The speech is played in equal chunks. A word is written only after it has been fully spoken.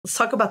Let's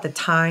talk about the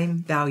time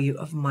value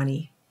of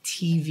money,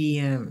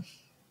 TVM.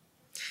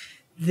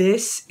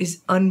 This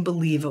is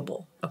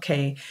unbelievable,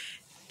 okay?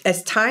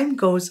 As time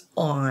goes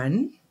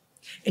on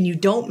and you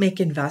don't make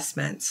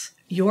investments,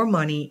 your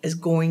money is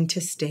going to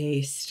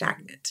stay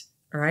stagnant,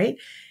 all right?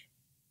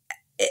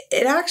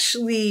 It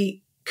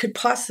actually could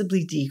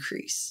possibly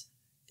decrease,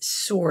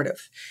 sort of,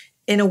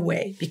 in a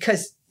way,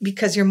 because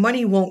your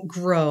money won't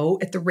grow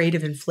at the rate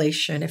of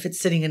inflation if it's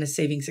sitting in a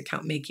savings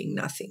account making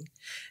nothing.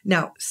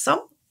 Now,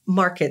 some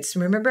markets,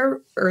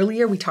 remember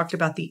earlier we talked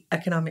about the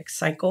economic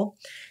cycle?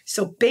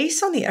 So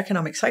based on the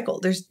economic cycle,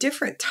 there's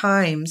different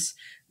times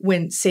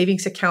when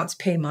savings accounts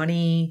pay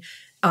money.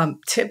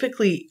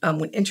 Typically,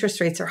 when interest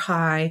rates are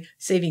high,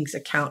 savings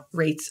account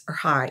rates are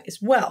high as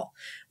well.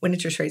 When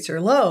interest rates are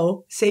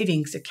low,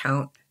 savings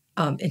account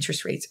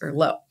interest rates are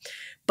low.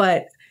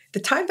 But the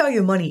time value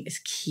of money is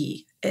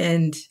key,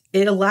 and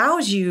it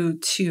allows you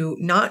to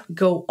not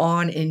go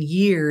on in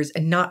years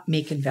and not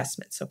make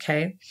investments,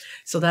 okay?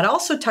 So that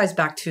also ties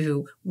back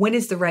to when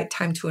is the right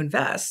time to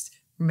invest?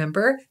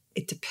 Remember,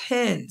 it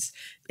depends.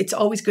 It's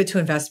always good to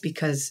invest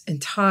because in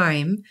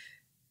time,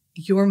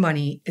 your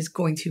money is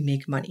going to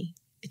make money.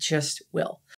 It just will.